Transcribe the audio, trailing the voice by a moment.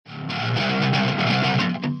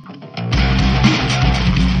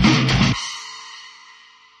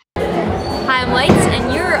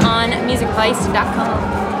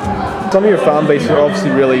advice.com. Some of your fan base are obviously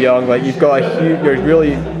really young. Like you've got a huge, you're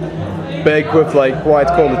really big with like what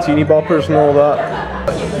I'd call the teeny boppers and all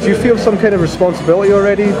that. Do you feel some kind of responsibility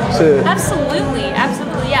already to? Absolutely,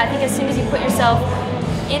 absolutely. Yeah, I think as soon as you put yourself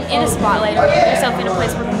in a spotlight or put yourself in a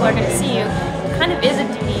place where people are going to see you, it kind of is a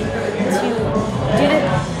duty to do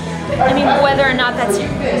the. I mean, whether or not that's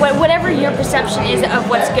whatever your perception is of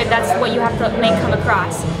what's good, that's what you have to make come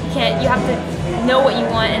across. You have to know what you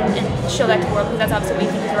want and show that to the world, because that's obviously what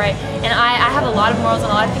you think is right. And I have a lot of morals and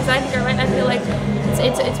a lot of things that I think are right, and I feel like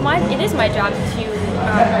it is my job to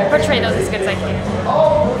portray those as good as I can.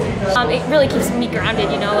 It really keeps me grounded,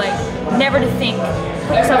 you know, like never to think,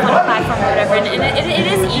 put yourself on a platform or whatever. And it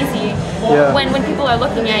is easy when people are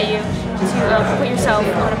looking at you to put yourself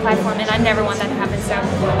on a platform, and I never want that to happen. So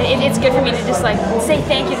it's good for me to just like say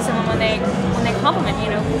thank you to someone when they compliment, you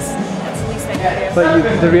know, because that's the least I can do.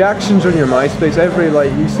 But the reactions on your MySpace,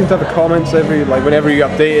 you seem to have the comments whenever you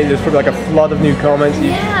update it, there's probably like a flood of new comments.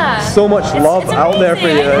 Yeah. So much love it's out there for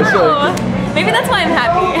you. It's like, maybe that's why I'm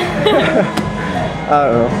happy. I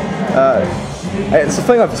don't know. It's the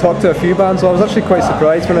thing I've talked to a few bands. So I was actually quite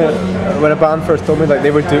surprised when a band first told me like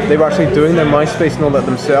they were actually doing their MySpace and all that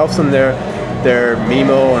themselves, and their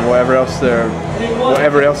Mimo and whatever else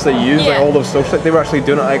they use, like all those social. They were actually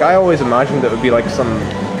doing it. Like I always imagined it would be like some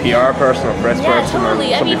PR person or press person.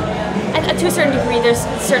 Totally. I mean, to a certain degree, there's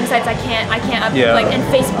certain sites I can't upload. Like in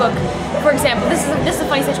Facebook, for example, this is a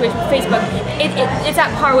funny situation with Facebook. It's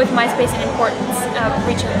at par with MySpace in importance of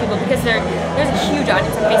reaching people, because there's a huge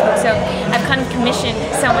audience on Facebook. So I've kind of commissioned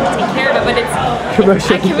someone to take care of it, but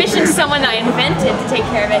I commissioned someone I invented to take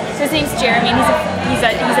care of it. So his name's Jeremy, and he's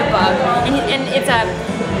a bug, and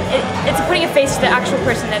it's putting a face to the actual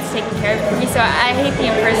person that's taking care of it for me. So I hate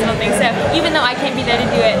the impersonal thing. So even though I can't be there to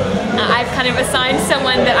do it, I've kind of assigned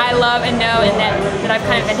someone that I love and know, and that I've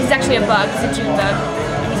kind of invented. He's actually a bug. He's a June bug.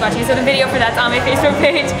 He's watching. So the video for that's on my Facebook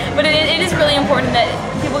page. But it is really important that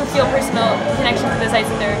people feel personal connection to the sites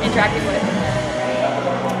that they're interacting with.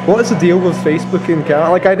 What is the deal with Facebook in Canada?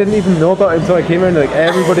 Like I didn't even know about it until I came in. Like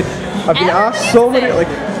everybody, I've been asked so many like.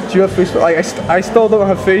 Do you have Facebook? Like I still don't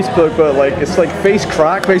have Facebook, but like it's like face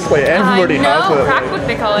crack. Basically, everybody has it. Crackbook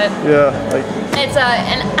they call it. Yeah, like it's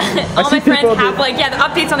and all my friends have like the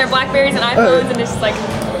updates on their Blackberries and iPhones, and it's just like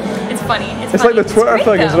it's funny. It's funny. Like the Twitter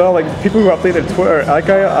thing as well. Like people who update their Twitter,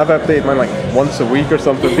 I've updated mine like once a week or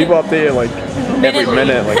something. People update it like every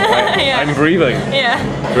minute. Like I'm breathing. Yeah.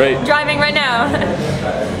 Great. Driving right now.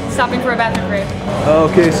 Stopping for a bathroom break.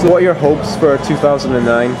 Okay, so what are your hopes for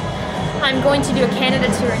 2009? I'm going to do a Canada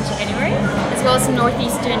tour in January, as well as some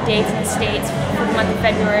northeastern dates in the States for the month of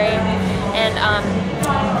February, and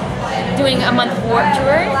doing a month of Warp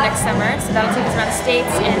tour next summer, so that'll take us around the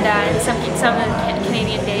States, and some of the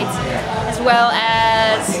Canadian dates, as well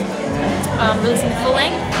as releasing the full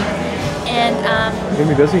length, and you're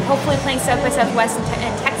gonna be busy. Hopefully playing South by Southwest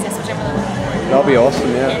in Texas, which I'm really looking forward to. That'll be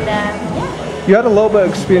awesome, yeah. And you had a little bit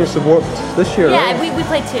of experience of Warp this year, yeah, right? we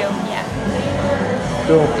played 2, yeah.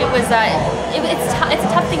 Cool. It was it's a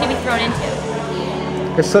tough thing to be thrown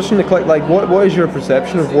into. It's such an eclectic. Like, what is your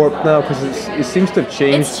perception of Warp now? Because it seems to have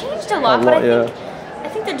changed. It's changed a lot, but I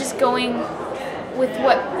think they're just going with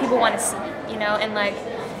what people want to see, you know. And like,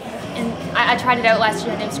 I tried it out last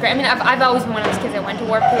year, and it was great. I mean, I've always been one of those kids that went to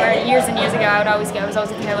Warp Tour years and years ago. I would always go. It was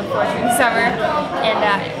always a thing I looked forward to in the summer. And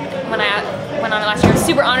when I went on it last year, I was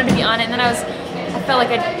super honored to be on it. And then I felt like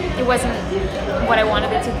it wasn't what I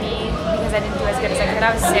wanted it to be, because I didn't do as good as I could.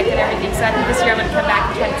 I was sick and everything, so I think this year I'm going to come back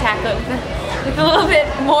and try to tackle it with a little bit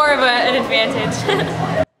more of an advantage.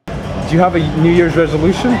 Do you have a New Year's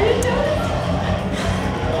resolution?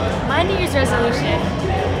 My New Year's resolution?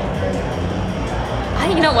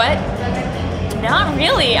 You know what? Not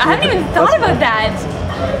really. I haven't even thought about that.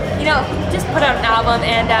 You know, just put out an album,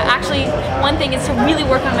 and actually one thing is to really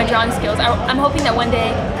work on my drawing skills. I'm hoping that one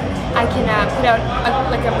day I can put out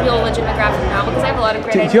a real legitimate graphic novel, because I have a lot of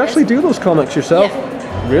great ideas. Do you actually do those comics yourself?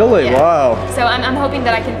 Yeah. Really? Yeah. Wow. So I'm hoping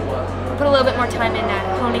that I can put a little bit more time in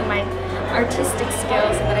honing my artistic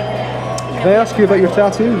skills, and that I can. Can I ask you about your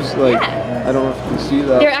tattoos? Like, yeah. I don't know if you can see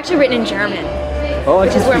that. They're actually written in German. Oh, I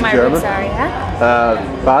which can is where speak my German. roots are,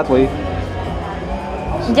 yeah? Badly.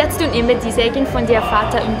 Jetzt und immer die Segen von dir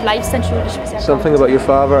Vater und bleibst dann schuldig bis er Something about your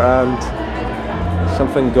father and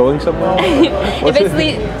something going somewhere?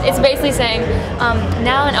 It's basically saying,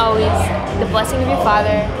 now and always, the blessing of your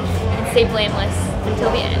father, and stay blameless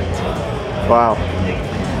until the end. Wow.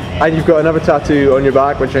 And you've got another tattoo on your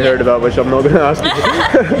back, which I heard about, which I'm not going to ask you.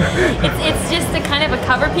 It's just a kind of a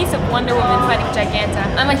cover piece of Wonder Woman fighting Giganta.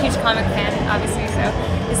 I'm a huge comic fan, obviously, so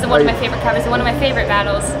it's one of my favorite covers and one of my favorite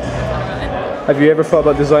battles with Wonder Woman. Have you ever thought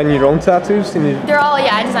about designing your own tattoos? They're all,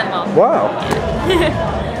 yeah, I designed them all. Wow.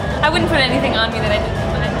 I wouldn't put anything on me that I didn't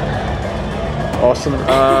design. Awesome.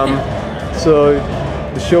 So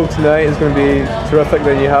the show tonight is going to be terrific.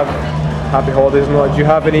 Then you have happy holidays and all. Do you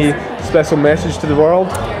have any special message to the world?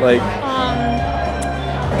 Like,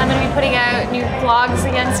 I'm going to be putting out new vlogs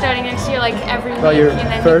again starting next year, like every week. Your and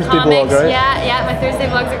then Thursday vlog, right? Yeah, my Thursday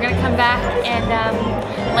vlogs are going to come back. And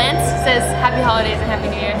Lance says happy holidays and happy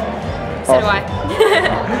new year. So awesome.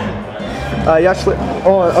 do I. You actually,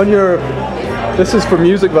 on your, this is for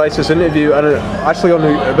Music Vice's interview, and actually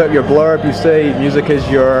about your blurb, you say music is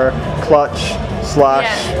your clutch /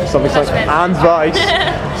 something and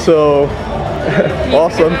Vice. So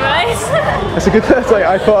awesome. It's a good. It's like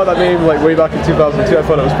I thought of that name like way back in 2002. I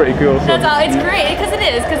thought it was pretty cool. So. That's all. It's great because it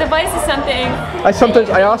is. Because the Vice is something.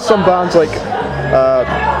 I ask some bands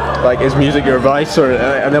like is music your vice,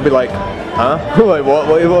 and they'll be like, huh? Like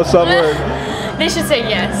what's that word? They should say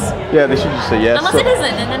yes. Yeah, they should just say yes. Unless it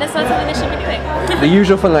isn't, and then it's not something they should be doing. The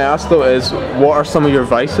usual thing I ask though is, what are some of your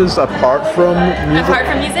vices apart from music? Apart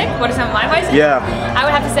from music, what are some of my vices? Yeah. I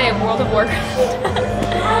would have to say World of Warcraft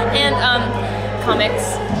and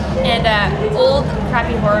comics and old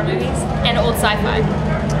crappy horror movies and old sci-fi.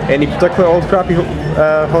 Any particular old crappy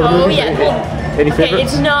horror movies? Oh yeah. Any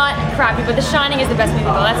favorites? It's not crappy, but The Shining is the best movie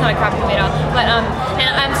though. That's not a crappy movie at all. But and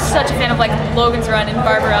I'm such a fan of like Logan's Run and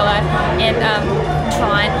Barbarella and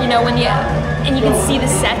Tron. You know when you can see the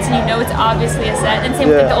sets and you know it's obviously a set. And same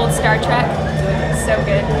with like, the old Star Trek. So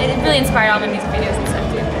good. It really inspired all my music videos and stuff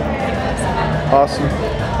too. Awesome.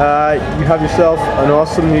 You have yourself an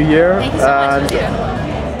awesome new year. Thank you so much.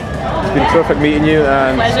 It's been terrific meeting you,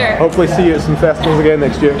 and pleasure. Hopefully see you at some festivals again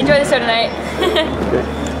next year. Enjoy the show tonight.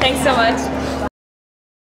 Thanks so much.